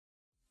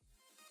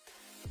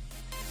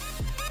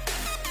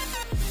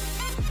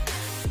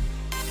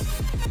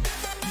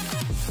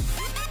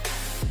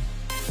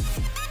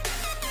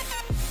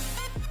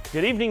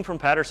Good evening from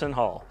Patterson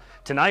Hall.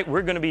 Tonight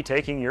we're going to be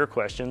taking your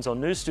questions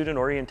on new student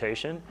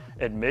orientation,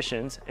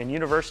 admissions, and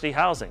university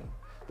housing.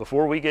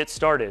 Before we get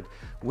started,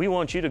 we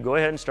want you to go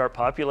ahead and start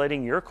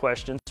populating your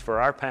questions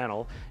for our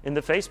panel in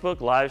the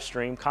Facebook live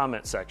stream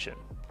comment section.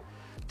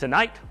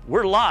 Tonight,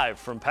 we're live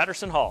from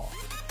Patterson Hall.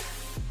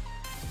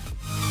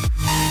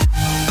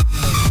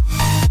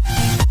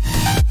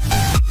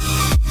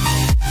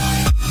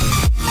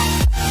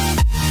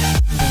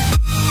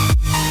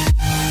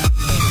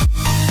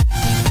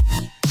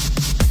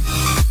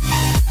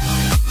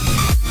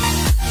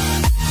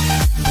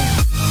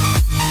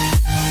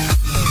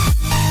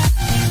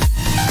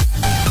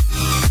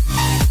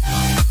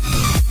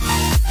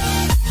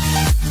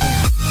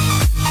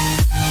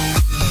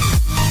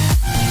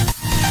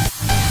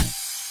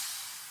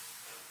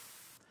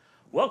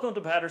 Welcome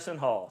to Patterson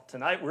Hall.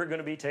 Tonight we're going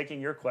to be taking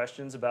your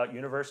questions about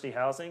university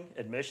housing,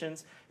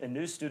 admissions, and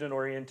new student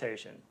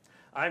orientation.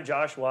 I'm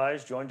Josh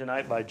Wise, joined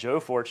tonight by Joe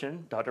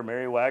Fortune, Dr.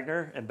 Mary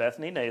Wagner, and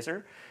Bethany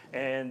Nazer,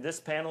 and this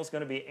panel is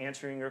going to be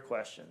answering your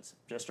questions.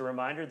 Just a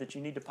reminder that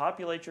you need to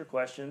populate your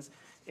questions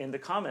in the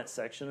comments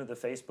section of the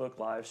Facebook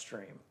live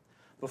stream.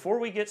 Before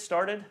we get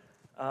started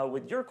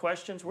with your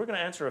questions, we're going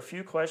to answer a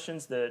few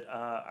questions that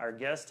our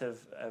guests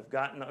have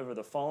gotten over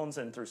the phones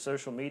and through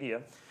social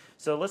media.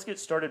 So let's get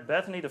started.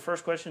 Bethany, the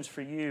first question is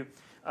for you.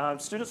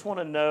 Students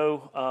want to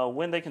know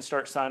when they can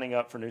start signing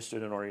up for new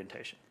student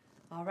orientation.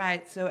 All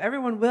right, so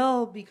everyone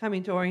will be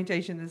coming to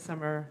orientation this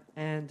summer,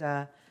 and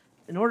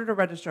in order to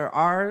register,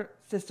 our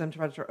system to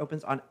register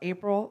opens on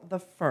April the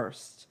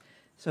 1st.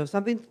 So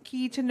something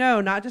key to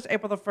know, not just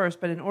April the 1st,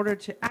 but in order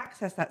to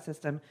access that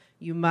system,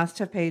 you must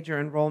have paid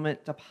your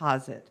enrollment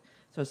deposit.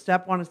 So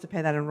step one is to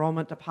pay that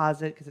enrollment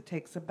deposit because it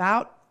takes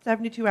about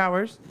 72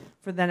 hours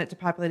for then it to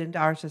populate into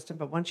our system.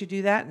 But once you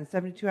do that and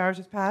 72 hours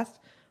has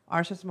passed,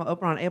 our system will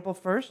open on April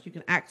 1st. You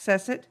can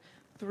access it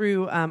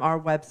through our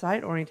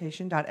website,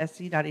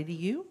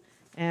 orientation.sc.edu,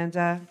 and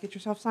get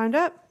yourself signed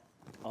up.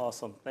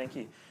 Awesome. Thank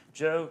you.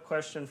 Joe,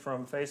 question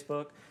from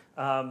Facebook.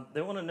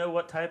 They want to know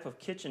what type of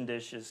kitchen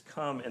dishes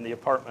come in the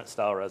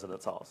apartment-style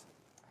residence halls.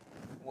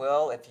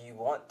 Well, if you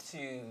want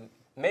to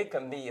make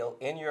a meal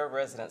in your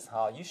residence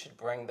hall, you should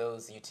bring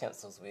those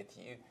utensils with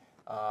you.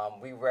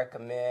 We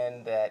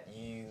recommend that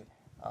you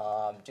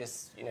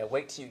just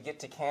wait till you get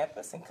to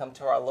campus and come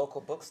to our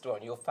local bookstore,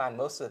 and you'll find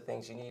most of the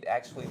things you need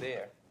actually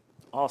there.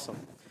 Awesome.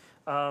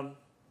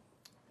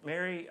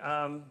 Mary,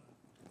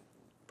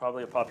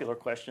 probably a popular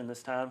question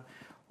this time.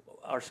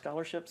 Are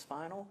scholarships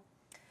final?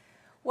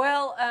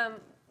 Well,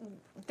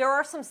 there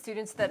are some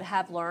students that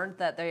have learned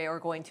that they are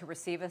going to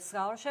receive a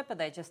scholarship, but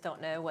they just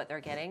don't know what they're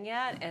getting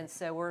yet. And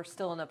so we're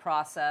still in the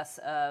process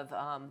of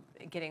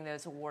getting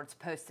those awards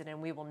posted, and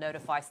we will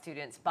notify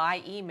students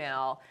by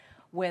email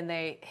when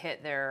they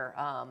hit their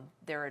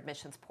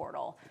admissions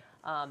portal.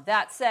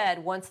 That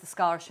said, once the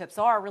scholarships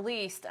are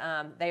released,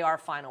 they are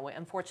final.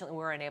 Unfortunately,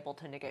 we're unable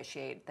to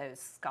negotiate those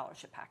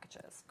scholarship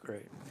packages.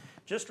 Great.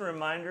 Just a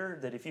reminder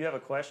that if you have a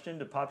question,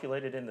 to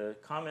populate it in the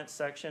comments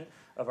section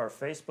of our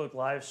Facebook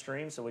live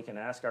stream so we can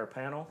ask our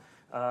panel.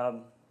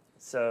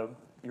 So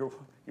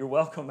you're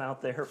welcome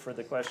out there for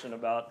the question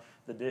about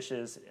the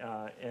dishes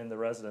in the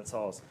residence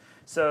halls.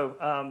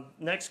 So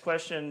next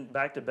question,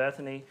 back to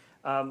Bethany.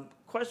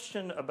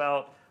 Question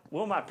about,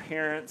 will my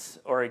parents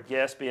or a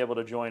guest be able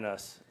to join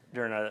us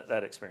during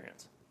that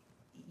experience?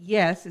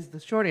 Yes is the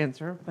short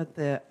answer, but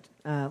the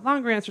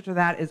longer answer to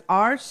that is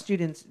our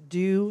students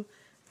do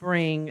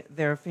bring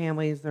their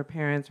families, their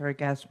parents, or a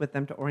guest with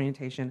them to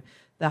orientation.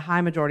 The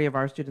high majority of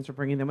our students are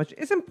bringing them, which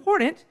is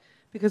important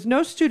because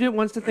no student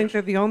wants to think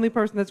they're the only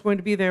person that's going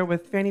to be there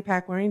with fanny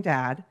pack wearing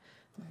dad,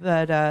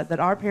 that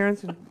our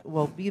parents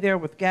will be there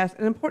with guests.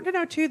 And important to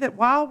know, too, that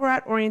while we're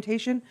at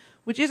orientation,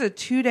 which is a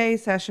 2-day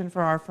session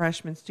for our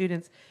freshman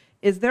students,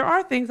 is there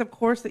are things, of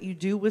course, that you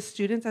do with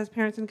students as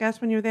parents and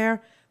guests when you're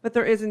there, but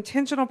there is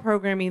intentional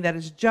programming that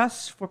is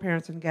just for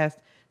parents and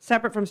guests,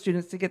 separate from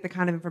students, to get the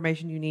kind of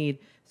information you need.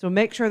 So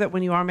make sure that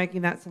when you are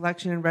making that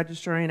selection and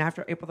registering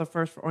after April the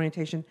 1st for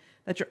orientation,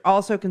 that you're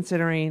also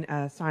considering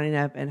signing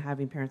up and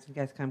having parents and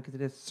guests come, because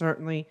it is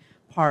certainly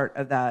part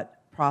of that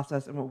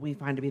process and what we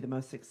find to be the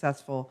most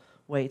successful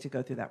way to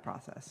go through that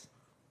process.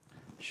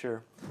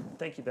 Sure.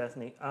 Thank you,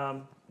 Bethany.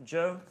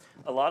 Joe,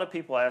 a lot of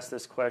people ask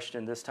this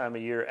question this time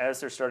of year as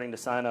they're starting to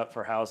sign up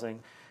for housing.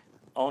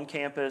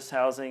 On-campus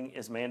housing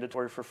is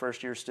mandatory for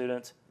first-year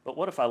students, but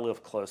what if I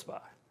live close by?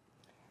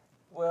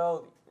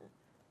 Well,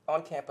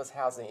 on-campus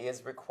housing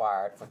is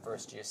required for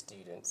first-year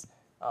students.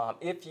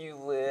 If you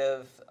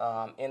live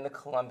in the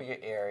Columbia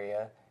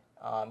area,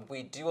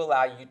 we do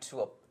allow you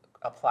to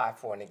apply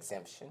for an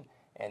exemption,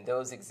 and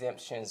those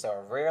exemptions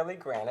are rarely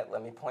granted.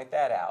 Let me point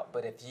that out.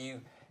 But if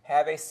you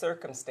have a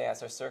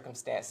circumstance or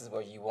circumstances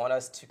where you want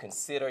us to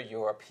consider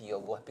your appeal,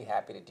 we'll be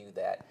happy to do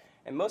that.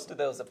 And most of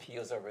those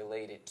appeals are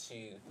related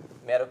to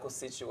medical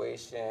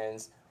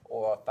situations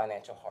or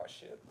financial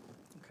hardship.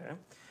 Okay.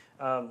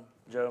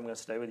 Joe, I'm going to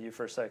stay with you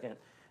for a second.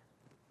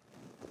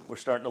 We're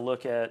starting to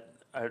look at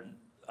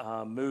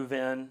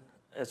move-in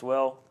as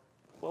well.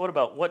 Well, what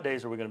about what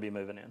days are we going to be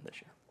moving in this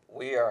year?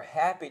 We are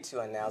happy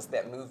to announce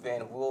that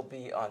move-in will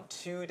be on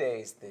 2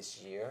 days this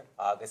year,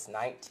 August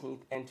 19th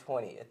and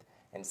 20th.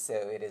 And so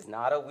it is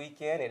not a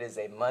weekend, it is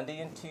a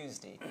Monday and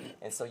Tuesday.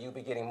 And so you'll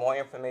be getting more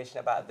information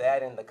about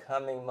that in the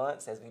coming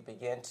months as we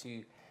begin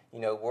to,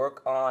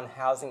 work on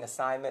housing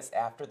assignments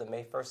after the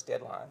May 1st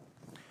deadline.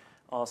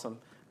 Awesome.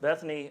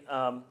 Bethany,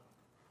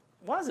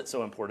 why is it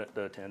so important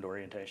to attend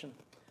orientation?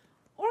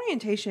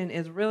 Orientation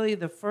is really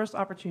the first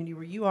opportunity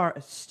where you are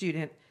a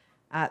student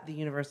at the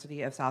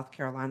University of South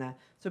Carolina.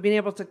 So being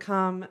able to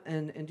come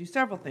and do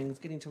several things,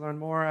 getting to learn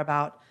more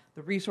about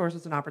the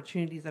resources and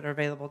opportunities that are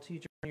available to you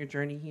during your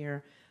journey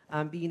here,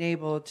 being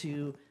able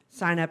to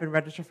sign up and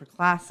register for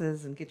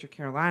classes and get your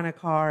Carolina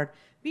card,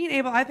 being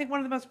able, I think one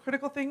of the most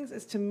critical things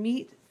is to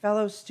meet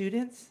fellow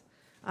students,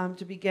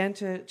 to begin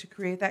to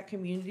create that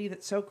community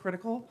that's so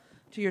critical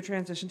to your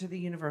transition to the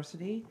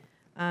university.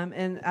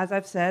 And as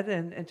I've said,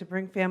 and to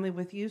bring family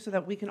with you so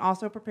that we can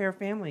also prepare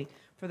family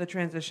for the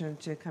transition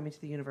to coming to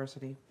the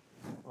university.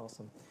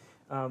 Awesome.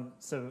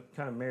 So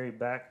kind of Mary,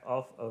 back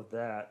off of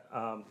that,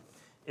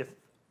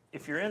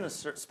 if you're in a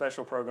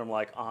special program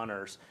like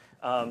honors,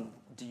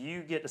 do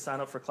you get to sign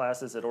up for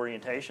classes at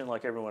orientation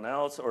like everyone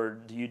else, or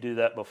do you do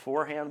that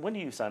beforehand? When do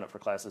you sign up for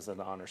classes as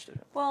an honors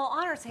student? Well,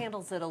 honors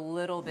handles it a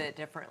little bit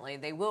differently.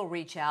 They will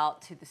reach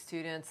out to the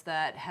students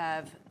that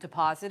have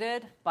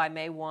deposited by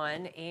May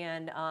 1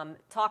 and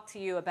talk to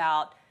you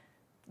about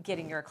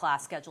getting your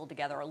class scheduled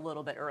together a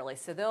little bit early.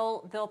 So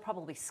they'll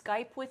probably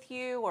Skype with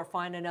you or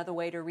find another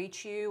way to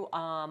reach you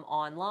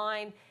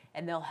online,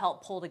 and they'll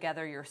help pull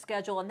together your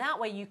schedule. And that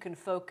way you can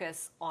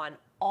focus on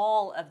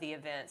all of the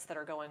events that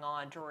are going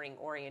on during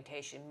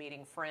orientation,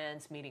 meeting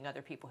friends, meeting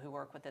other people who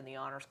work within the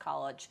Honors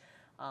College,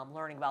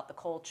 learning about the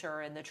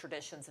culture and the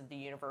traditions of the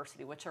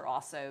university, which are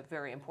also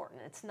very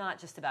important. It's not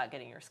just about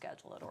getting your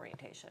schedule at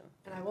orientation.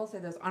 And I will say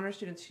those honor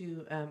students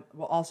who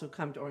will also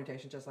come to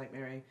orientation, just like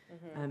Mary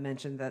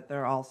mentioned, that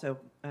they're also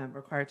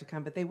required to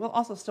come, but they will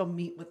also still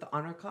meet with the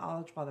Honor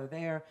College while they're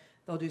there.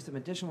 They'll do some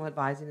additional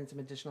advising and some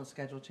additional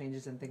schedule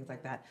changes and things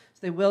like that. So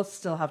they will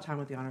still have time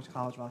with the Honors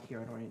College while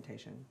here at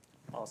orientation.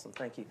 Awesome,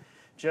 thank you.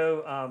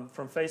 Joe,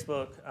 from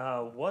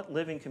Facebook, what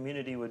living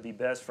community would be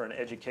best for an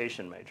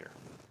education major?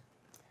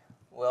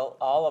 Well,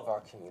 all of our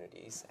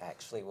communities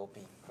actually will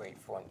be great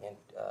for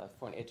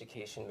an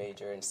education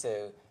major, and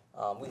so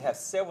we have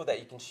several that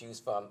you can choose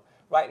from.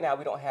 Right now,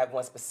 we don't have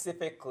one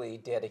specifically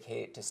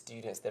dedicated to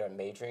students that are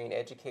majoring in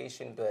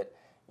education, but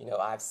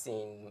I've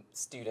seen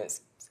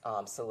students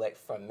select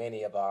from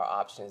many of our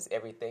options,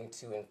 everything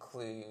to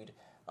include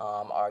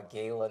our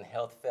Galen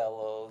Health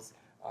Fellows,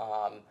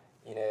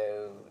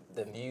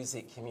 the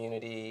music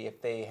community,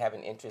 if they have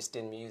an interest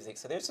in music.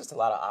 So there's just a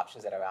lot of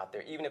options that are out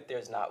there, even if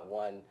there's not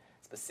one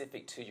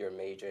specific to your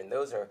major. And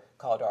those are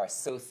called our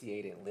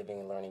associated living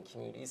and learning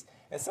communities.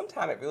 And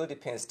sometimes it really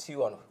depends,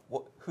 too, on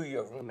who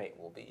your roommate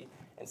will be.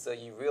 And so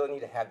you really need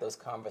to have those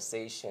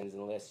conversations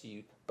unless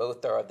you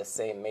both are of the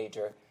same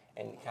major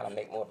and kind of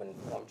make more of an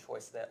informed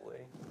choice that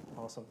way.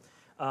 Awesome.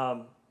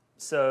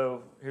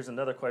 So here's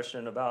another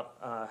question about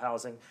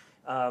housing.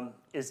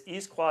 Is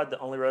East Quad the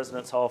only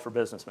residence hall for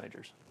business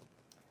majors?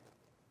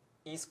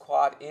 East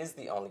Quad is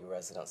the only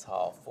residence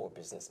hall for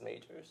business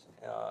majors,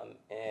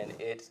 and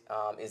it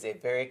is a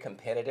very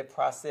competitive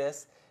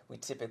process. We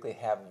typically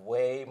have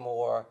way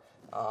more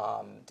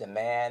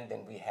demand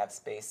than we have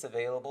space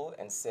available,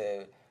 and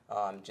so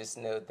just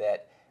know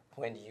that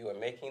when you are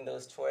making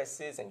those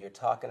choices and you're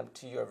talking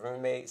to your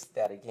roommates,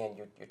 that again,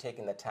 you're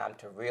taking the time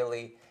to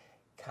really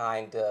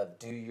kind of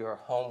do your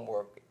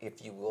homework,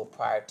 if you will,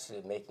 prior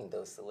to making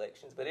those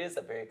selections. But it is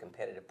a very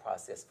competitive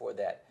process for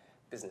that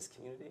business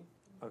community.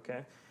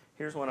 Okay.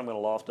 Here's one I'm going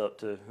to loft up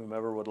to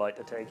whomever would like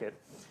to take it.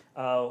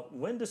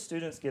 When do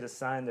students get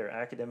assigned their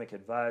academic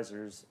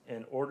advisors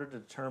in order to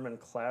determine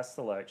class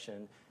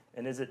selection,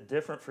 and is it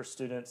different for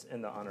students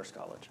in the Honors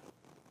College?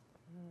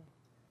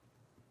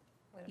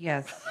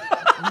 Yes.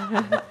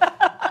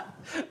 I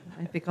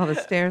think all the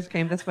stares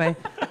came this way.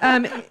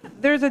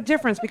 There's a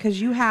difference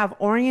because you have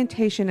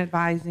orientation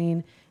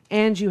advising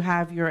and you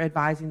have your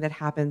advising that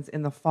happens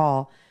in the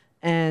fall.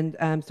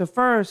 And so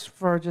first,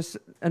 for just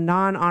a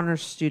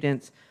non-honors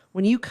students,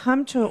 when you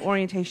come to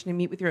orientation and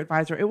meet with your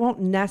advisor, it won't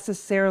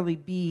necessarily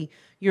be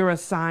your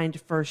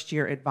assigned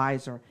first-year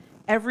advisor.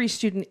 Every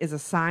student is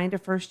assigned a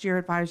first-year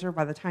advisor.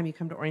 By the time you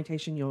come to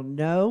orientation, you'll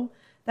know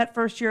that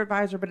first-year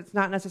advisor, but it's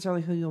not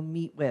necessarily who you'll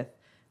meet with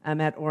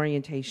at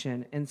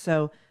orientation. And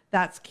so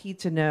that's key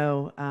to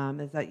know,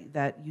 is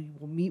that you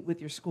will meet with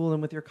your school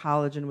and with your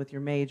college and with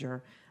your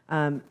major.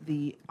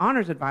 The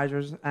honors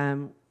advisors,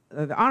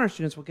 the honors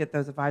students will get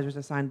those advisors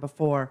assigned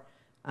before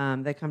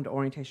they come to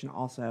orientation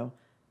also.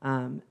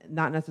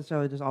 Not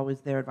necessarily does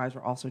always their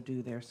advisor also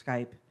do their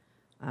Skype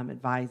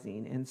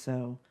advising. And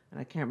so, and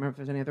I can't remember if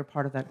there's any other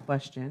part of that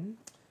question.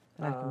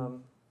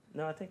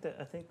 No, I think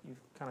you've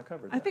kind of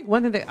covered that. I think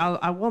one thing that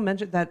I will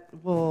mention that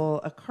will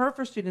occur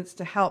for students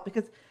to help,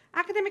 because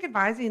academic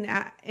advising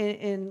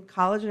in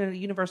college and at a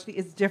university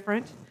is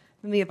different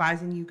than the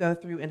advising you go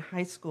through in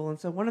high school. And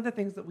so one of the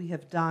things that we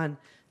have done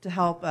to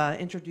help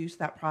introduce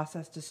that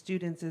process to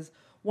students is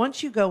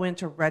Once you go in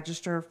to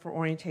register for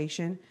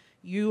orientation,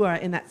 you are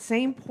in that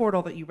same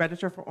portal that you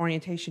register for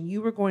orientation,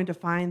 you are going to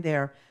find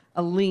there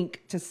a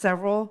link to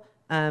several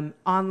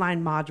online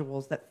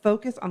modules that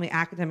focus on the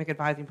academic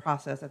advising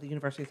process at the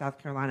University of South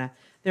Carolina.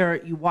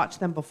 You watch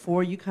them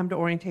before you come to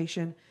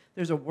orientation.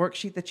 There's a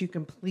worksheet that you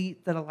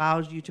complete that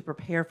allows you to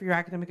prepare for your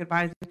academic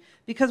advising,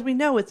 because we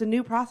know it's a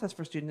new process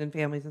for students and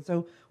families. And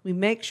so we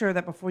make sure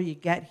that before you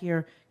get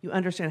here, you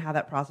understand how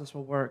that process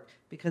will work.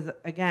 Because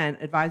again,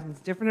 advising is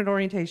different at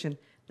orientation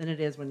than it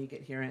is when you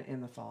get here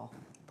in the fall.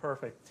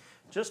 Perfect.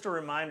 Just a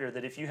reminder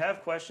that if you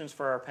have questions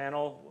for our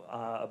panel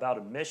about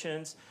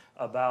admissions,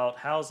 about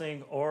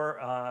housing, or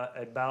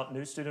about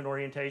new student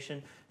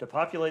orientation, to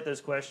populate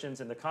those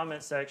questions in the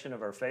comment section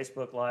of our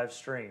Facebook live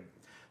stream.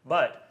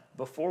 But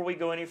before we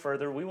go any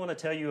further, we want to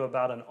tell you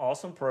about an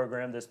awesome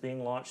program that's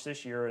being launched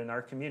this year in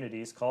our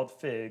communities called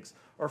FIGs,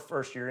 or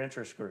First Year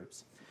Interest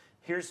Groups.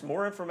 Here's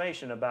more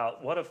information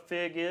about what a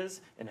FIG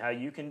is and how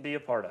you can be a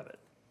part of it.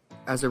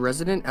 As a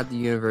resident at the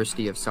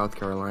University of South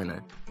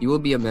Carolina, you will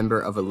be a member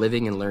of a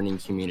living and learning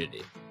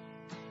community.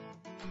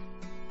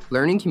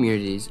 Learning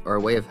communities are a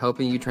way of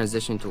helping you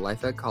transition to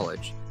life at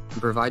college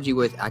and provide you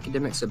with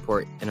academic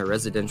support in a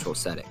residential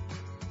setting.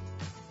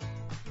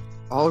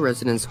 All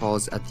residence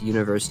halls at the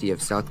University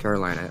of South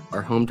Carolina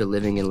are home to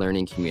living and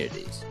learning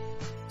communities.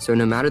 So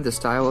no matter the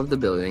style of the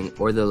building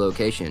or the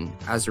location,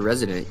 as a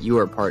resident, you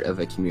are part of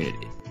a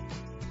community.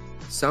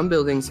 Some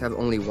buildings have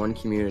only one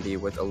community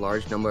with a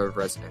large number of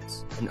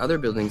residents, and other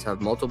buildings have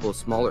multiple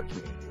smaller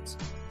communities.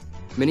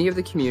 Many of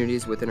the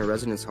communities within a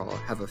residence hall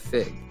have a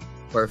FIG,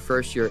 or a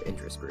first-year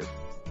interest group.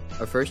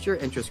 A first-year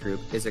interest group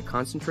is a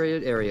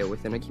concentrated area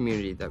within a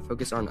community that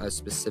focuses on a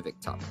specific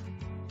topic.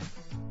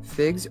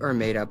 FIGs are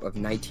made up of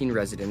 19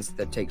 residents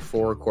that take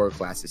 4 core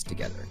classes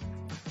together.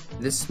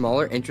 This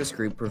smaller interest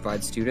group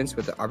provides students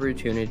with the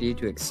opportunity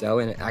to excel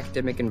in an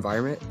academic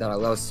environment that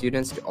allows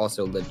students to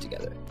also live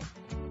together.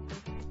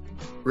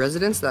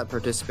 Residents that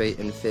participate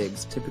in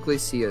FIGs typically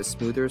see a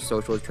smoother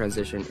social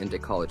transition into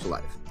college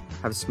life,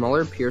 have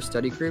smaller peer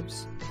study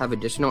groups, have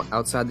additional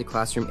outside the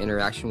classroom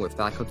interaction with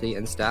faculty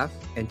and staff,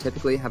 and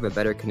typically have a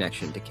better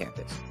connection to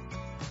campus.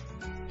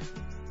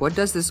 What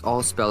does this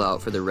all spell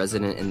out for the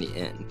resident in the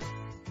end?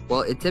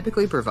 Well, it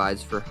typically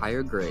provides for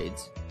higher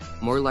grades,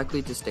 more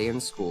likely to stay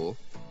in school,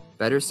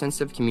 better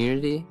sense of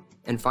community,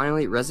 and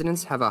finally,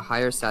 residents have a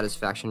higher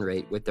satisfaction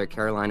rate with their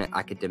Carolina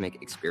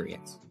academic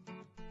experience.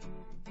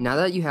 Now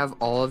that you have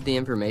all of the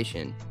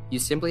information, you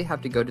simply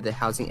have to go to the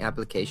housing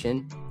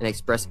application and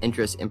express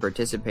interest in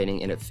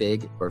participating in a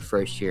FIG or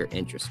first-year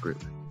interest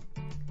group.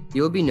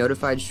 You will be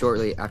notified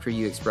shortly after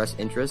you express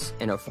interest,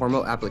 and a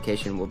formal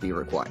application will be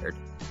required.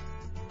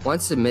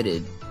 Once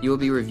submitted, you will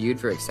be reviewed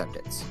for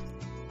acceptance.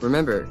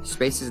 Remember,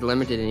 space is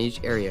limited in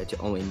each area to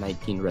only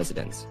 19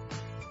 residents.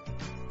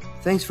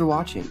 Thanks for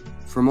watching.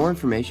 For more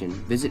information,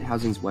 visit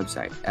Housing's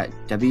website at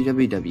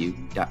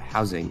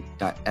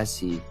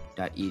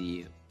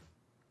www.housing.sc.edu.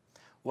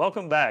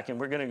 Welcome back, and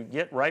we're going to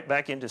get right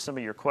back into some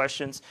of your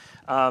questions.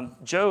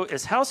 Joe,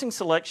 is housing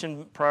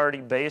selection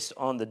priority based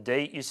on the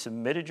date you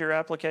submitted your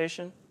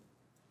application?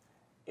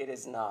 It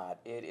is not.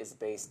 It is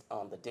based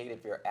on the date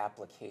of your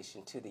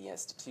application to the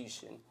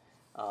institution.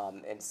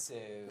 And so,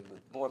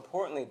 more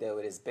importantly, though,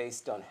 it is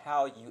based on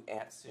how you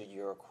answer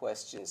your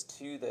questions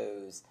to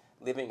those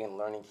living and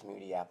learning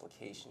community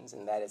applications,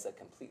 and that is a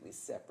completely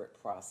separate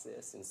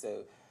process. And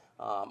so,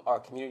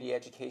 our community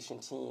education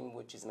team,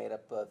 which is made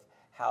up of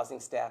housing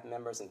staff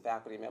members and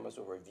faculty members,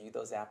 will review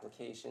those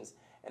applications,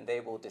 and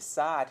they will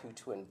decide who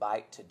to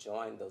invite to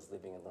join those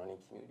living and learning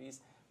communities.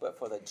 But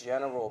for the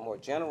more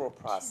general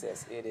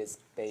process, it is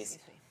based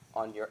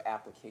on your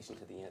application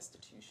to the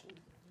institution.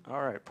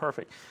 All right,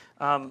 perfect.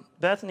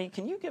 Bethany,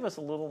 can you give us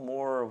a little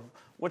more of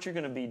what you're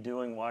going to be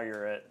doing while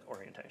you're at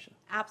orientation?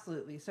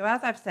 Absolutely. So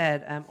as I've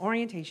said,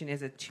 orientation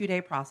is a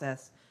 2-day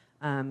process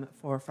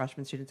for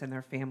freshman students and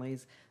their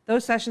families.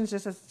 Those sessions,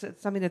 just as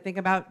something to think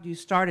about, you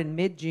start in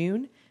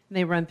mid-June, and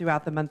they run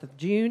throughout the month of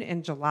June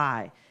and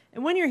July.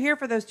 And when you're here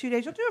for those 2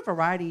 days, you'll do a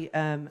variety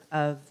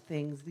of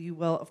things. You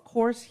will, of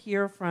course,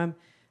 hear from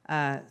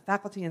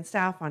faculty and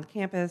staff on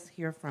campus,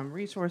 hear from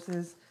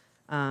resources,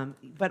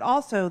 but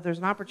also there's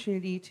an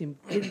opportunity to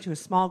get into a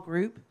small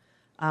group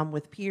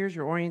with peers.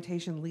 Your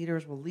orientation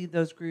leaders will lead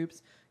those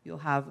groups. You'll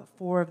have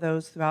 4 of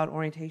those throughout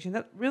orientation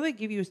that really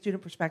give you a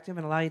student perspective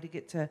and allow you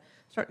to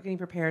start getting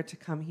prepared to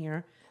come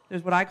here.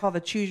 There's what I call the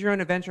choose your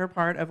own adventure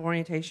part of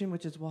orientation,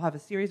 which is we'll have a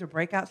series of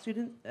breakout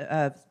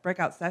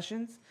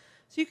sessions.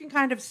 So you can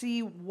kind of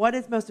see what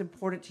is most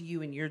important to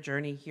you in your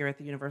journey here at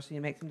the university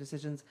and make some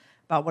decisions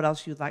about what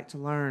else you'd like to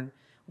learn.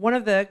 One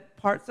of the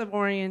parts of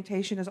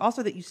orientation is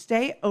also that you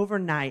stay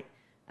overnight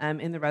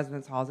in the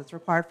residence halls. It's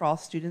required for all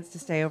students to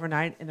stay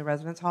overnight in the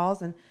residence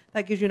halls, and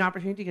that gives you an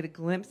opportunity to get a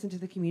glimpse into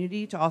the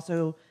community, to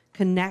also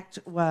connect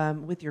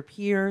with your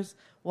peers.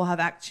 We'll have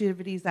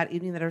activities that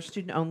evening that are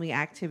student-only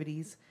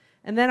activities.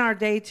 And then our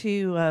day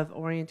 2 of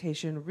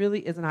orientation really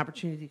is an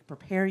opportunity to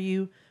prepare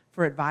you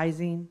for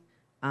advising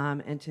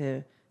and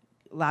to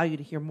allow you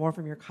to hear more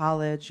from your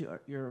college,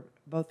 your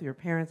both your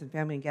parents and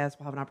family and guests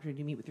will have an opportunity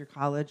to meet with your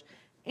college,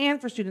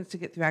 and for students to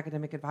get through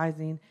academic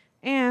advising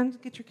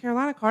and get your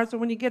Carolina card, so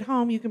when you get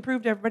home, you can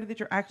prove to everybody that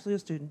you're actually a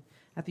student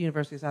at the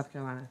University of South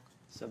Carolina.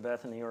 So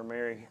Bethany or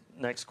Mary,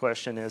 next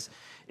question is,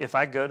 if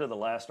I go to the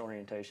last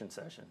orientation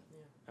session,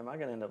 am I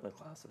going to end up with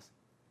classes?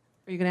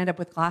 Are you going to end up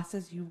with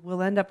classes? You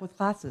will end up with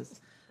classes.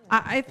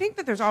 I think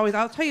that there's always,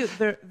 I'll tell you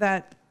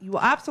that you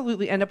will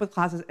absolutely end up with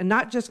classes, and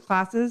not just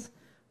classes,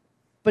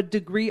 but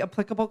degree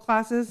applicable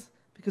classes,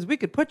 because we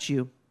could put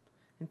you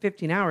in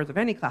 15 hours of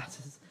any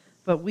classes.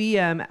 But we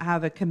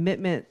have a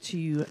commitment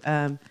to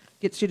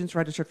get students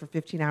registered for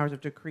 15 hours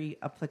of degree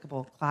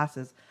applicable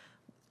classes.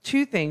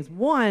 Two things.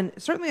 One,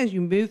 certainly as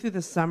you move through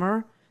the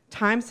summer,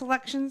 time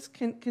selections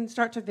can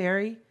start to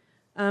vary.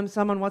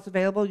 Some on what's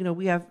available. You know,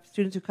 we have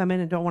students who come in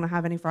and don't want to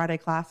have any Friday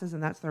classes,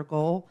 and that's their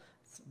goal.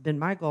 It's been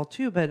my goal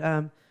too, but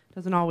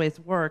doesn't always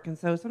work. And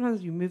so sometimes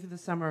as you move through the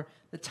summer,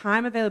 the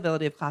time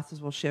availability of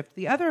classes will shift.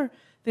 The other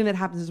thing that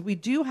happens is we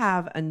do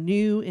have a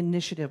new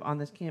initiative on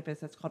this campus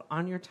that's called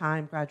On Your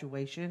Time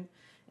Graduation.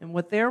 And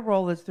what their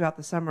role is throughout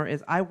the summer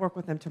is I work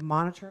with them to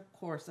monitor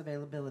course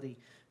availability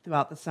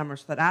throughout the summer,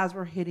 so that as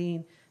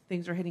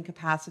things are hitting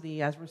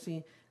capacity, as we're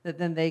seeing, that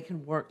then they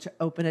can work to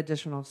open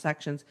additional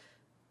sections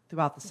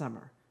throughout the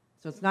summer.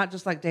 So it's not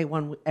just like day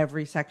one,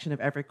 every section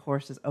of every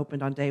course is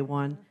opened on day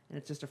one, and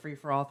it's just a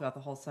free-for-all throughout the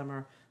whole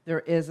summer.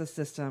 There is a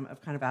system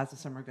of kind of, as the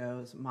summer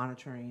goes,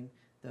 monitoring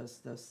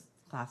those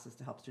classes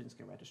to help students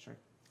get registered.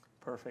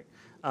 Perfect.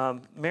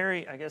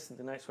 Mary, I guess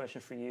the next question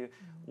for you,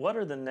 what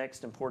are the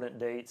next important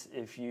dates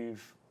if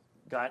you've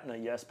gotten a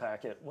yes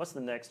packet? What's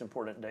the next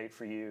important date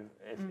for you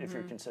if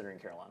you're considering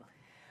Carolina?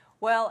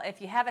 Well, if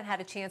you haven't had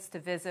a chance to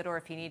visit, or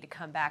if you need to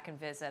come back and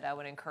visit, I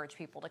would encourage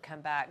people to come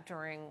back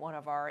during one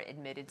of our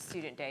admitted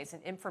student days.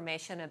 And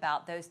information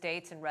about those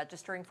dates and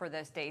registering for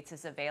those dates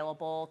is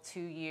available to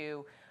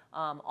you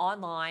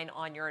online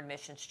on your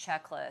admissions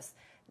checklist.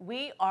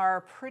 We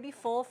are pretty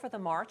full for the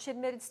March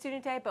admitted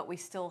student day, but we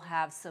still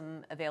have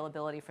some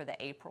availability for the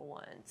April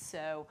one.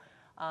 So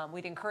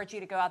we'd encourage you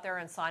to go out there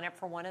and sign up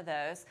for one of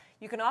those.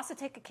 You can also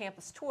take a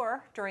campus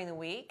tour during the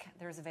week.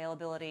 There's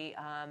availability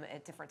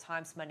at different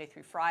times, Monday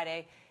through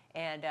Friday.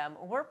 And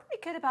we're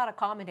pretty good about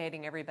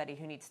accommodating everybody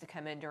who needs to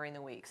come in during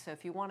the week. So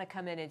if you want to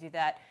come in and do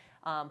that,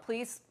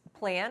 please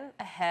plan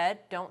ahead.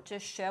 Don't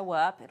just show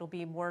up. It'll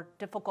be more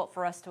difficult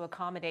for us to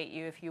accommodate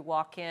you if you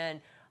walk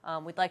in.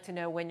 We'd like to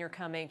know when you're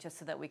coming, just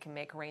so that we can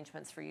make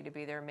arrangements for you to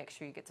be there and make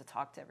sure you get to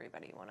talk to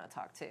everybody you want to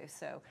talk to.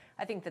 So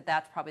I think that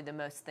that's probably the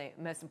most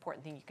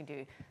important thing you can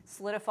do.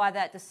 Solidify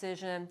that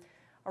decision.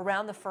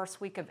 Around the first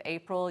week of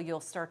April,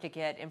 you'll start to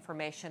get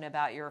information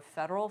about your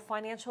federal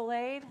financial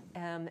aid,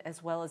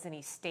 as well as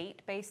any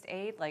state-based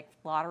aid, like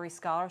lottery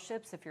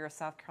scholarships if you're a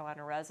South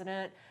Carolina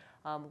resident,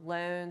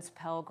 loans,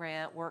 Pell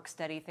Grant, work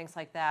study, things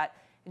like that.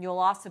 And you'll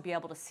also be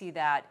able to see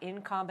that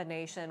in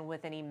combination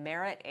with any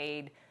merit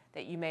aid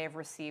that you may have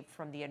received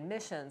from the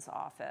admissions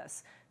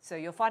office. So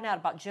you'll find out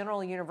about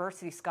general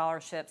university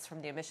scholarships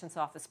from the admissions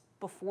office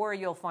before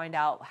you'll find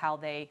out how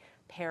they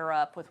pair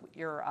up with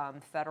your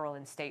federal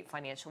and state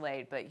financial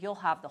aid. But you'll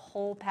have the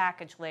whole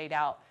package laid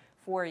out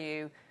for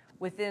you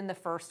within the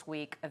first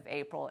week of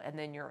April, and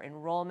then your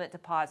enrollment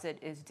deposit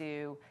is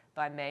due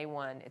by May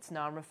 1. It's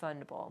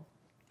non-refundable.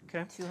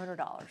 Okay.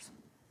 $200.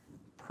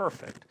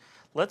 Perfect.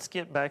 Let's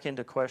get back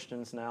into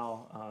questions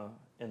now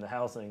in the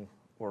housing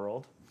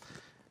world.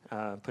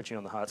 Put you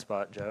on the hot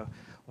spot, Joe.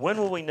 When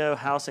will we know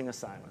housing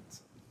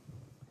assignments?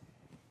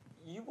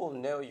 You will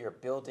know your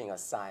building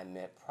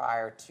assignment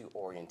prior to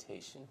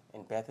orientation.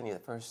 And Bethany, the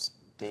first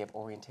day of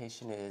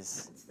orientation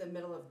is? It's the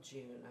middle of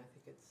June. I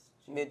think it's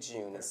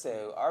mid-June. And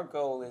so our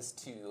goal is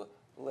to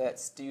let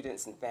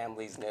students and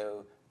families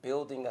know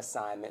building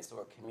assignments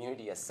or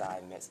community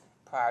assignments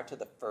prior to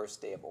the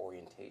first day of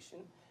orientation.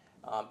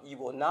 You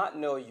will not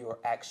know your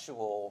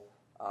actual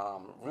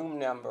room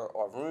number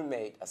or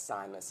roommate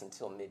assignments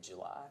until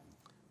mid-July.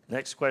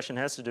 Next question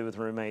has to do with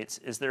roommates.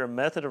 Is there a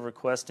method of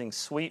requesting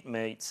suite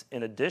mates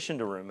in addition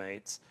to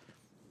roommates?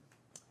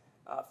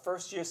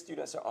 First-year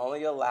students are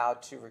only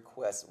allowed to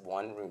request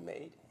one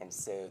roommate, and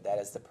so that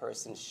is the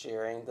person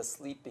sharing the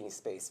sleeping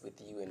space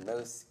with you in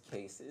most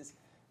cases.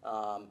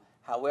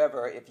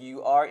 However, if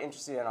you are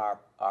interested in our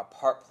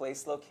Park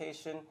Place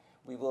location,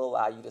 we will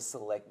allow you to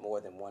select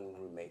more than one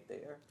roommate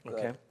there.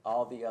 Okay. But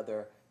all the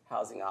other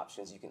housing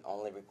options, you can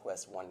only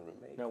request one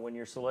roommate. Now, when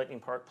you're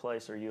selecting Park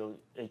Place,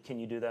 can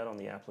you do that on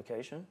the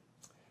application?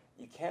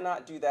 You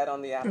cannot do that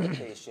on the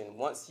application.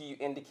 Once you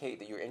indicate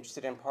that you're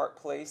interested in Park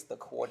Place, the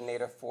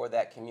coordinator for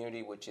that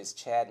community, which is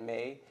Chad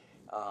May,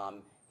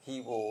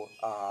 he will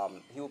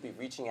be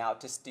reaching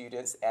out to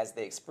students as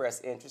they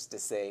express interest to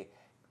say,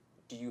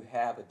 do you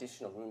have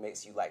additional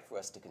roommates you'd like for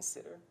us to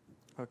consider?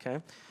 Okay.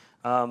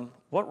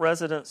 What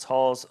residence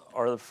halls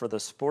are for the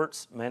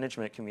sports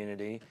management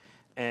community,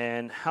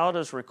 and how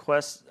does the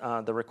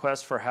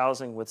request for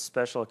housing with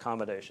special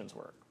accommodations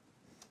work?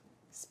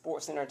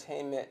 Sports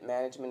entertainment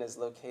management is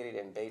located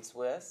in Bates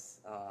West,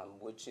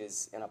 which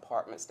is an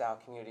apartment-style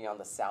community on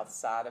the south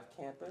side of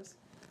campus.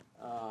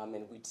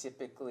 And we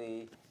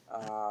typically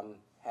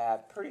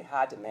have pretty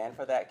high demand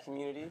for that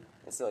community.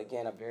 And so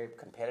again, a very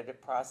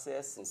competitive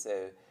process. And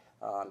so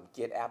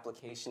get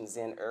applications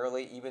in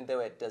early, even though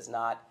it does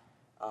not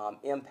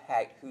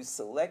impact who's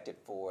selected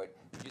for it.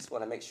 You just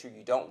want to make sure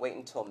you don't wait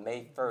until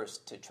May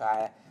 1st to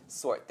try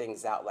sort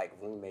things out like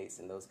roommates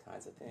and those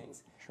kinds of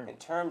things. Sure. In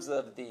terms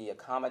of the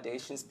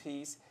accommodations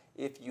piece,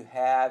 if you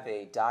have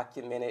a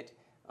documented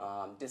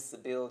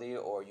disability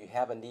or you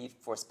have a need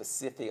for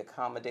specific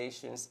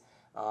accommodations,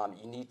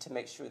 you need to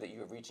make sure that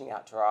you're reaching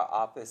out to our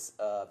Office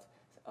of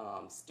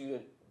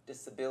Student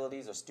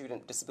Disabilities or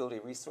Student Disability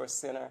Resource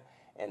Center,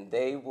 and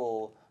they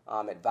will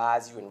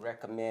advise you and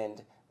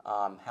recommend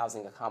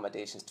housing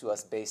accommodations to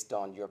us based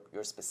on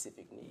your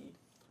specific need.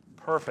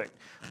 Perfect.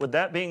 With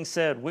that being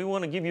said, we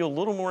want to give you a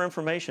little more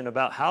information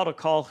about how to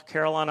call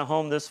Carolina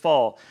home this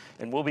fall,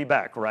 and we'll be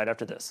back right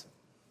after this.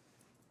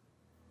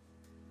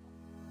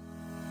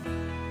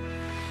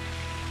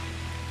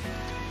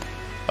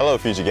 Hello,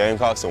 future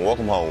Gamecocks, and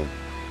welcome home.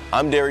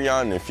 I'm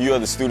Darion, and a few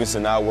other students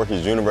and I work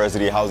as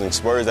University Housing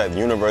Experts at the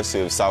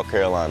University of South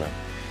Carolina.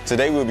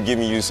 Today, we'll be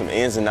giving you some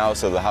ins and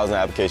outs of the housing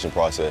application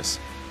process.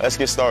 Let's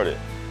get started.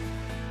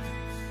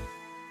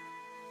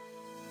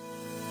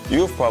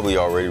 You have probably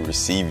already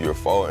received your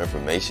fall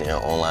information and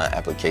online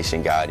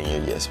application guide in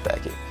your YES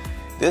packet.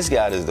 This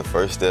guide is the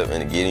first step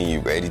in getting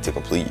you ready to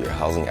complete your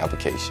housing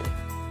application.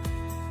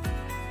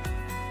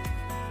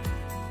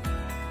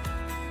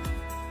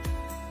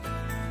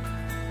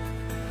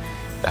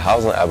 The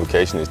housing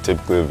application is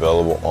typically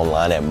available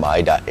online at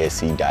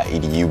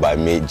my.sc.edu by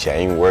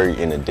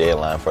mid-January, and the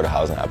deadline for the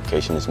housing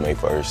application is May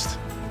 1st.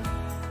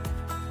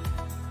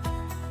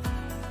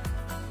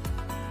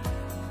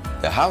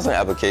 The housing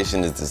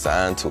application is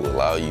designed to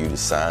allow you to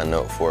sign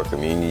up for a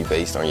community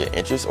based on your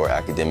interests or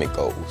academic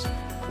goals.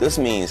 This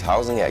means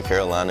housing at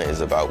Carolina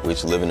is about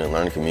which living and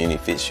learning community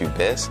fits you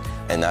best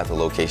and not the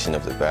location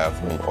of the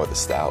bathroom or the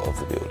style of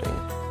the building.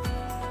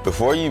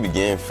 Before you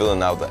begin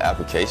filling out the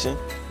application,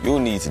 you'll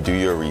need to do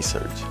your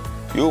research.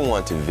 You'll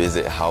want to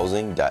visit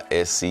housing.sc.edu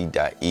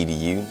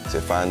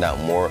to find out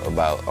more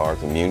about our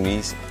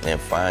communities and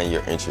find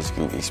your interest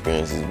group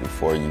experiences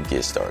before you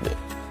get started.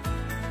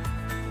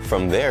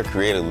 From there,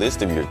 create a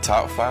list of your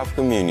top 5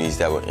 communities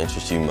that will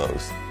interest you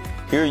most.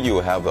 Here you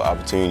will have the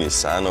opportunity to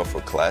sign up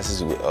for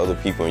classes with other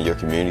people in your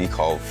community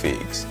called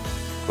FIGs.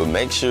 But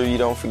make sure you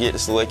don't forget to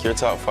select your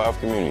top 5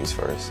 communities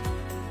first.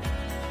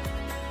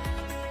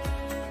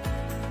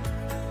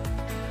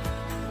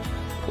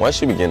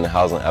 Once you begin the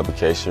housing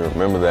application,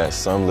 remember that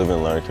some living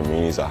and learning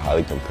communities are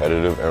highly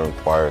competitive and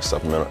require a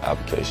supplemental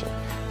application.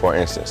 For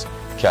instance,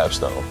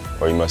 Capstone,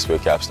 or you must be a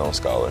Capstone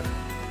scholar.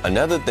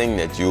 Another thing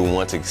that you will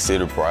want to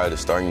consider prior to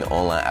starting the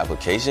online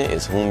application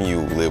is whom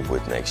you live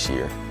with next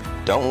year.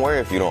 Don't worry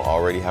if you don't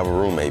already have a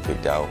roommate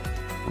picked out.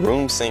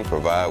 RoomSync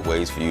provide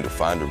ways for you to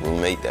find a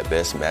roommate that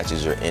best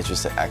matches your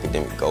interests and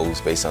academic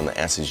goals based on the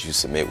answers you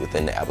submit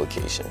within the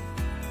application.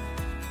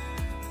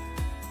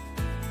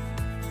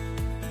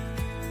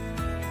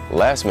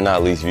 Last but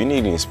not least, if you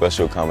need any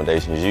special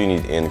accommodations, you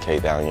need to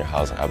indicate that on your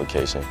housing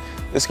application.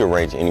 This could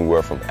range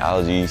anywhere from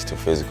allergies to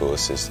physical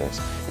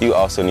assistance. You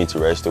also need to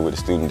register with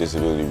the Student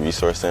Disability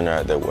Resource Center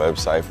at their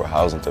website for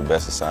housing to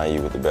best assign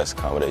you with the best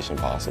accommodation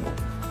possible.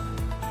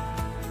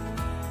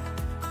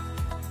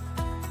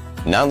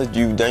 Now that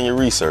you've done your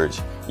research,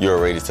 you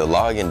are ready to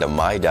log into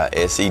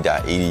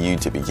my.sc.edu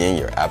to begin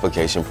your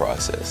application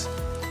process.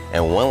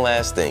 And one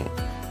last thing,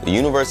 the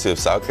University of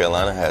South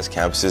Carolina has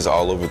campuses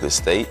all over the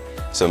state,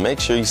 so make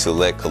sure you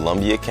select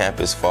Columbia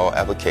Campus Fall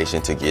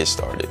Application to get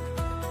started.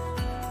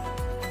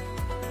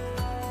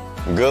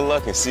 Good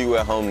luck and see you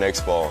at home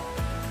next fall.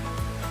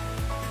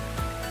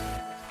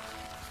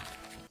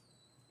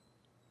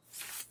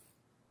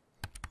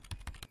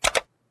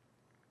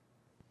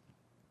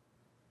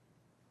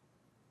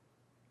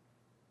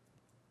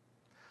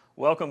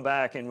 Welcome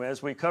back, and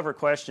as we cover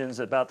questions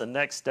about the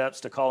next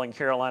steps to calling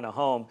Carolina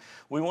home,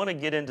 we want to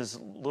get into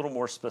a little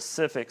more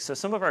specifics. So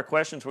some of our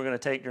questions we're going to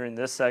take during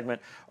this segment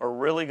are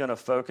really going to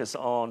focus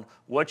on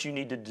what you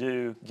need to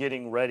do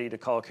getting ready to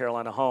call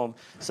Carolina home.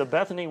 So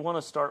Bethany, I want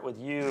to start with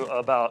you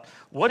about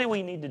what do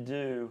we need to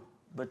do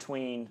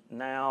between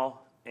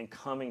now and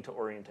coming to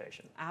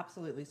orientation?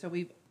 Absolutely. So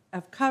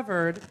I've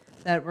covered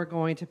that we're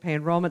going to pay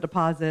enrollment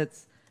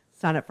deposits,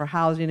 sign up for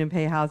housing and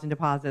pay housing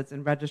deposits,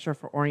 and register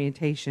for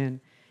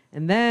orientation.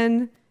 And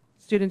then,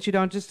 students, you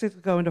don't just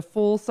go into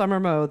full summer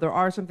mode. There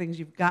are some things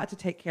you've got to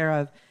take care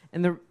of.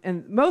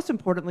 And most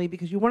importantly,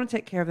 because you want to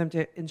take care of them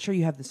to ensure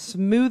you have the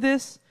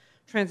smoothest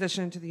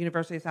transition to the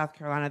University of South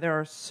Carolina. There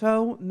are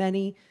so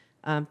many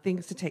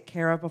things to take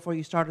care of before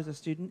you start as a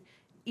student.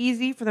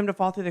 Easy for them to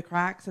fall through the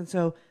cracks. And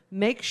so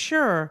make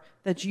sure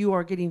that you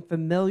are getting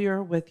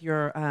familiar with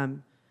your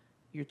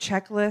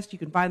checklist. You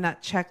can find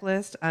that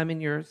checklist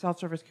in your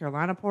Self-Service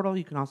Carolina portal.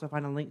 You can also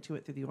find a link to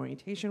it through the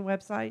orientation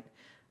website.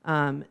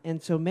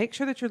 And so make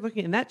sure that you're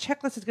looking, and that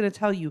checklist is going to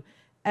tell you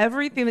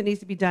everything that needs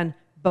to be done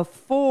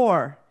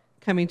before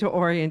coming to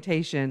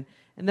orientation.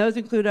 And those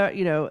include,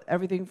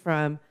 everything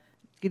from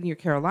getting your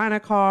Carolina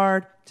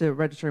card to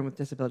registering with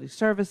disability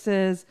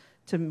services,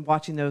 to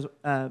watching those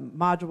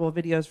module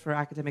videos for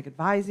academic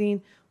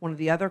advising. One of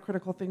the other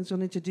critical things you'll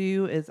need to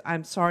do is,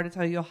 I'm sorry to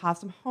tell you, you'll have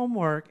some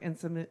homework and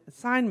some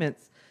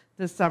assignments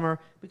this summer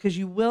because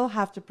you will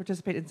have to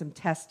participate in some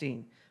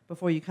testing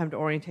before you come to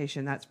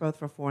orientation. That's both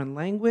for foreign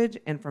language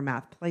and for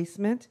math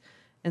placement.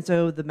 And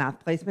so the math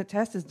placement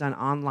test is done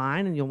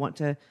online, and you'll want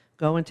to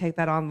go and take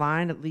that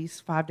online at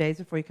least 5 days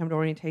before you come to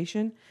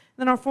orientation. And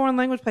then our foreign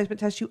language placement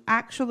test, you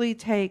actually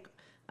take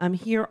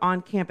here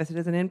on campus. It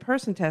is an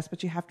in-person test,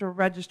 but you have to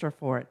register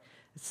for it.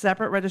 A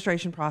separate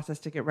registration process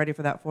to get ready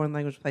for that foreign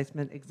language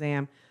placement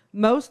exam.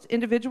 Most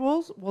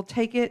individuals will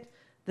take it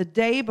the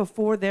day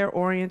before their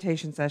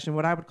orientation session,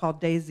 what I would call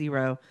day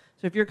 0.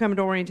 So if you're coming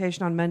to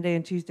orientation on Monday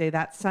and Tuesday,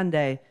 that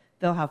Sunday,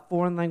 they'll have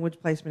foreign language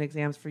placement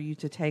exams for you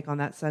to take on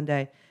that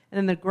Sunday. And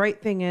then the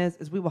great thing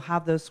is we will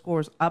have those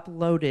scores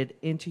uploaded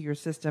into your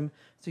system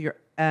so your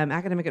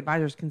academic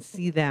advisors can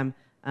see them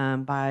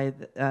by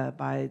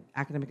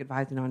academic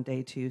advising on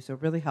day 2. So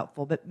really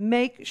helpful. But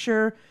make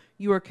sure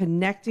you are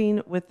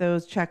connecting with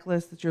those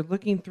checklists, that you're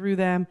looking through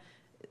them,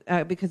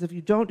 because if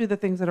you don't do the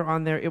things that are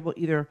on there, it will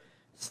either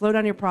slow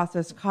down your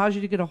process, cause you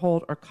to get a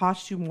hold, or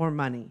cost you more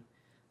money.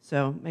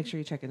 So make sure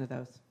you check into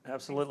those.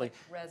 Absolutely. Like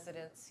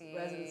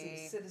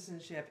residency,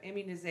 citizenship,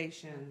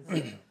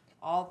 immunizations,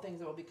 all things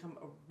that will become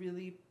a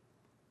really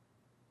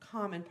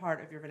common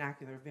part of your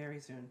vernacular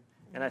very soon.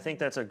 And I think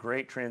that's a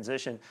great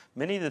transition.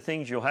 Many of the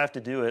things you'll have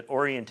to do at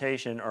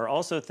orientation are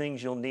also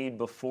things you'll need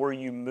before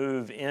you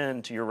move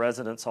into your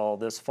residence hall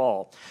this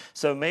fall.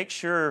 So make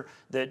sure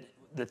that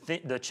the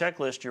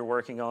checklist you're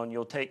working on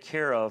you'll take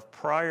care of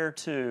prior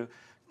to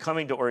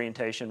coming to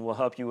orientation will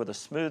help you with a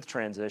smooth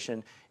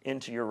transition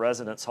into your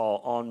residence hall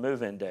on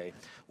move-in day.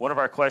 One of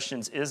our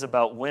questions is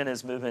about when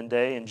is move-in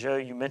day, and Joe,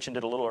 you mentioned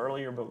it a little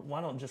earlier, but why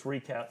don't just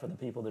recap for the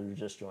people that are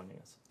just joining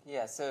us?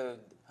 Yeah, so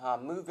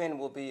move-in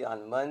will be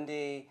on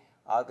Monday,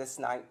 August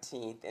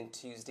 19th, and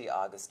Tuesday,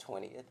 August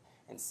 20th.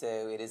 And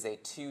so it is a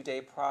two-day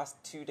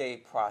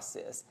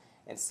process.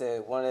 And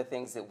so one of the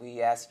things that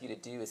we ask you to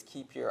do is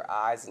keep your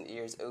eyes and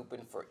ears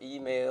open for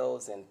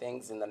emails and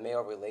things in the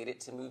mail related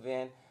to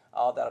move-in.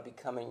 All that'll be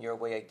coming your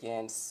way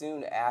again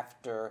soon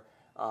after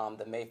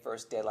the May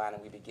 1st deadline,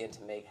 and we begin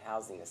to make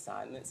housing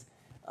assignments.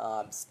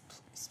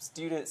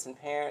 Students and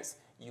parents,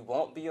 you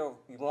won't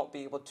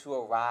be able to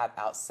arrive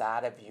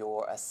outside of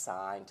your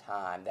assigned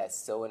time. That's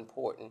so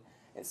important.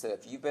 And so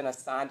if you've been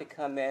assigned to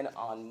come in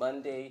on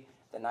Monday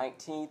the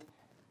 19th,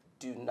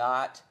 do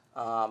not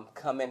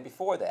come in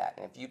before that.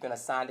 And if you've been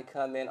assigned to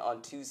come in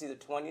on Tuesday the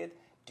 20th,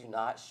 do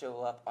not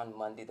show up on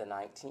Monday the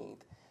 19th.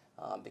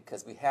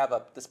 Because we have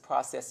this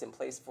process in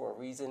place for a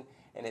reason,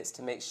 and it's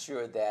to make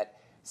sure that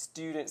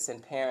students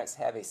and parents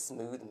have a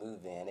smooth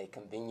move-in, a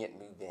convenient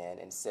move-in.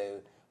 And so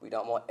we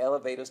don't want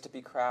elevators to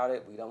be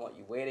crowded. We don't want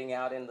you waiting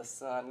out in the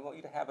sun. We want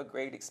you to have a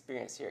great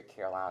experience here at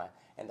Carolina.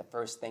 And the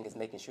first thing is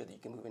making sure that you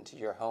can move into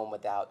your home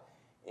without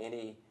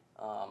any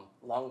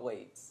long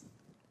waits.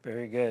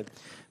 Very good.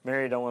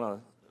 Mary, I don't want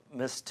to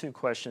miss 2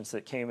 questions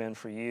that came in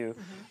for you.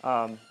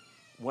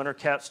 Winter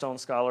Capstone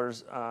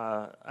Scholars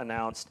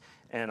announced,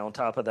 and on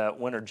top of that,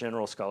 Winter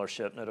General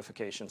Scholarship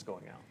notifications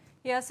going out.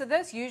 Yeah, so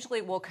those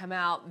usually will come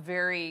out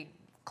very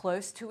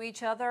close to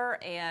each other,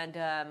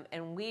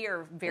 and we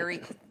are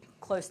very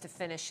close to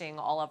finishing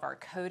all of our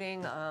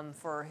coding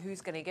for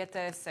who's going to get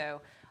those.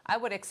 So I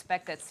would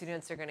expect that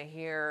students are going to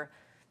hear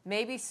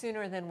maybe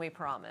sooner than we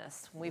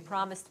promised. We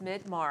promised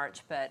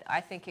mid-March, but I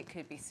think it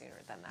could be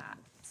sooner than that.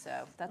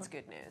 So that's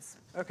good news.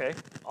 Okay,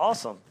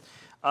 awesome.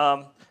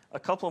 A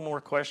couple more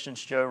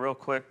questions, Joe, real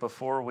quick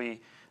before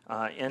we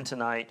end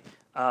tonight.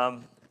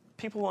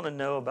 People want to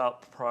know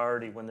about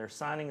priority when they're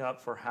signing up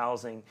for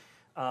housing.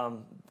 How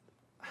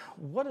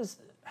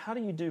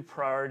do you do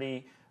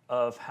priority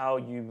of how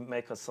you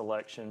make a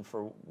selection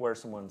for where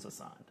someone's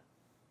assigned?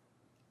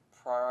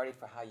 Priority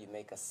for how you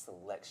make a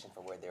selection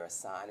for where they're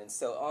assigned. And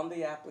so on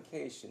the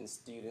application,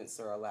 students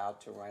are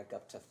allowed to rank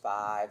up to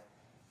 5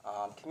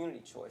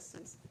 community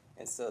choices.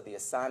 And so the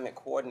assignment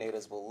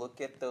coordinators will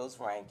look at those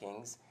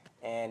rankings,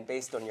 and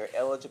based on your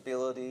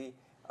eligibility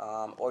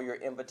or your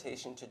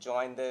invitation to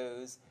join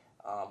those,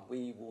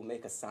 we will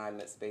make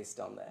assignments based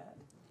on that.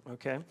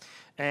 Okay.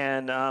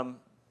 And a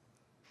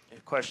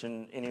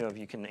question, any of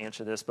you can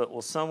answer this, but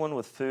will someone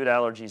with food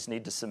allergies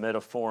need to submit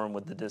a form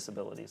with the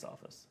Disabilities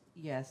Office?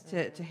 Yes.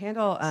 To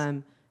handle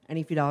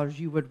any few dollars,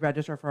 you would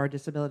register for our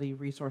Disability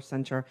Resource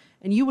Center.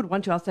 And you would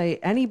want to, I'll say,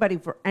 anybody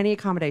for any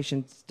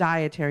accommodations,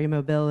 dietary,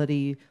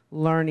 mobility,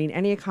 learning,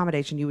 any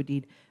accommodation you would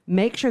need,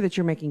 make sure that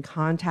you're making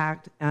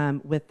contact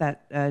with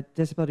that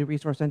Disability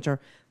Resource Center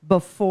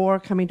before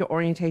coming to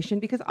orientation,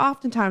 because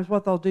oftentimes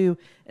what they'll do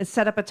is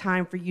set up a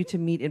time for you to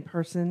meet in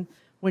person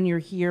when you're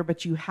here,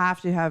 but you have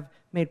to have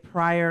made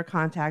prior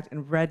contact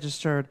and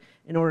registered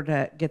in order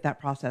to get that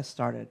process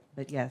started.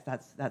 But yes,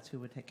 that's who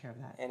would take care of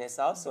that. And it's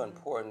also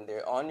important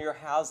there on your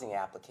housing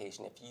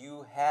application, if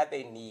you have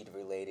a need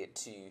related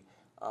to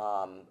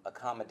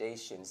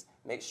accommodations,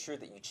 make sure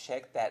that you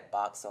check that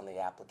box on the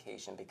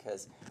application,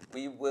 because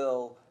we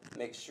will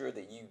make sure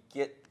that you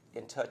get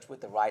in touch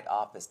with the right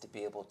office to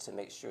be able to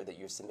make sure that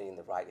you're submitting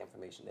the right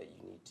information that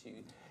you need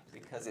to,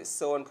 because it's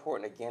so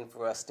important, again,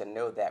 for us to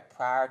know that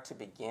prior to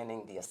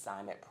beginning the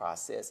assignment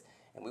process,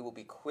 and we will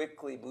be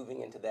quickly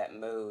moving into that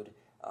mode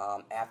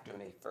after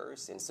May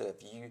 1st. And so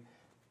if you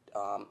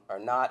are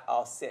not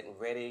all set and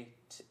ready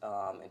to,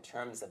 in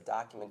terms of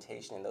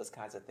documentation and those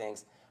kinds of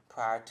things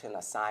prior to an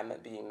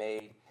assignment being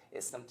made,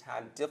 it's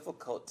sometimes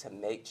difficult to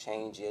make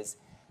changes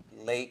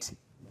late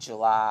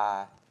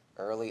July,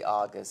 early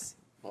August.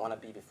 Want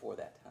to be before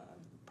that time.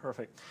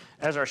 Perfect.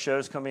 As our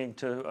show's coming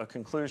to a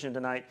conclusion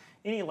tonight,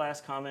 any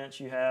last comments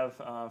you have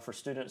for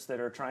students that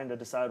are trying to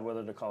decide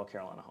whether to call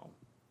Carolina home?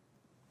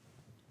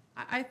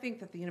 I think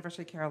that the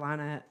University of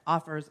Carolina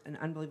offers an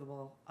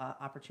unbelievable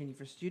opportunity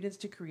for students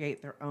to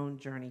create their own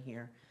journey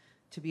here,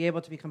 to be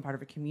able to become part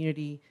of a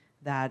community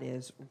that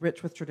is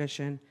rich with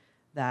tradition,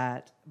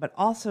 but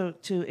also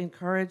to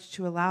encourage,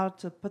 to allow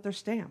to put their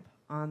stamp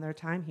on their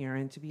time here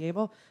and to be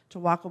able to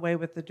walk away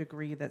with a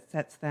degree that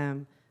sets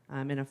them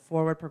in a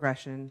forward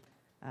progression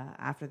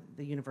after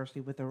the university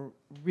with a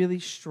really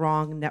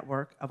strong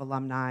network of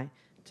alumni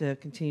to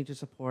continue to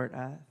support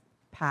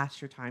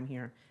past your time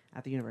here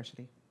at the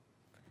university.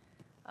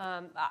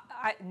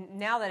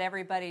 Now that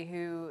everybody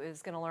who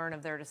is going to learn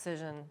of their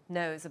decision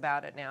knows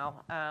about it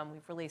now,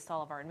 we've released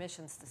all of our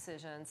admissions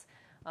decisions.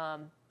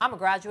 I'm a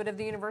graduate of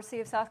the University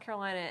of South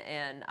Carolina,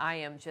 and I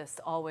am just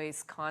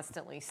always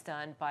constantly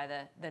stunned by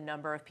the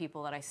number of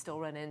people that I still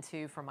run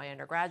into from my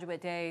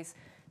undergraduate days,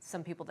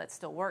 some people that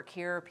still work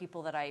here,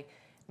 people that I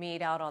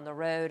meet out on the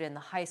road in the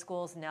high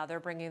schools, and now they're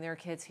bringing their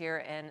kids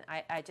here, and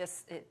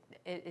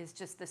it is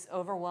just this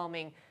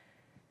overwhelming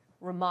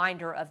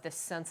reminder of this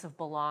sense of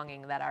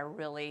belonging that I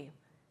really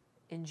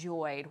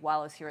enjoyed while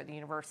I was here at the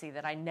university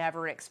that I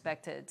never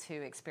expected to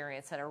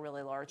experience at a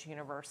really large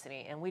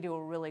university. And we do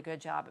a really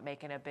good job at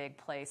making a big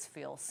place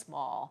feel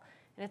small.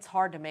 And it's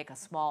hard to make a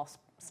small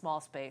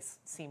space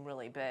seem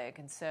really big.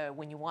 And so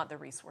when you want the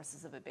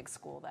resources of a big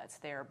school, that's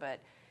there. But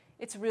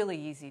it's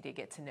really easy to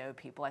get to know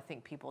people. I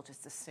think people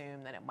just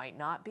assume that it might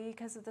not be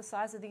because of the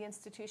size of the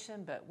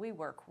institution, but we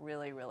work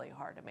really, really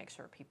hard to make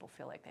sure people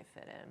feel like they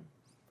fit in.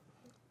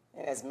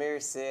 And as Mary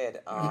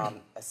said, a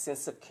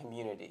sense of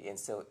community. And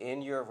so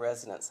in your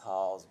residence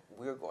halls,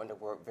 we're going to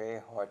work very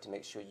hard to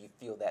make sure you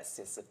feel that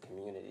sense of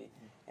community.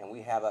 And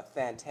we have a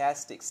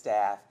fantastic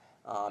staff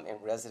in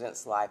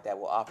residence life that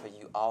will offer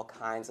you all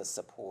kinds of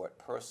support,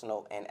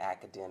 personal and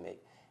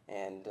academic.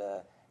 And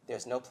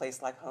there's no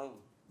place like home.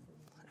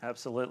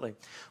 Absolutely.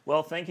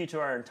 Well, thank you to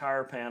our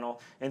entire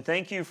panel, and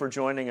thank you for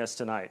joining us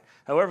tonight.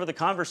 However, the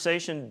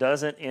conversation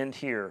doesn't end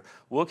here.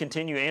 We'll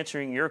continue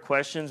answering your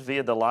questions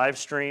via the live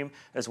stream,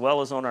 as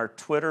well as on our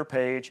Twitter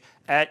page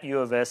at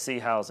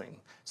UofSC Housing.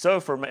 So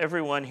from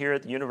everyone here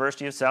at the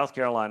University of South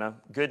Carolina,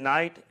 good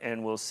night,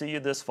 and we'll see you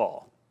this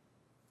fall.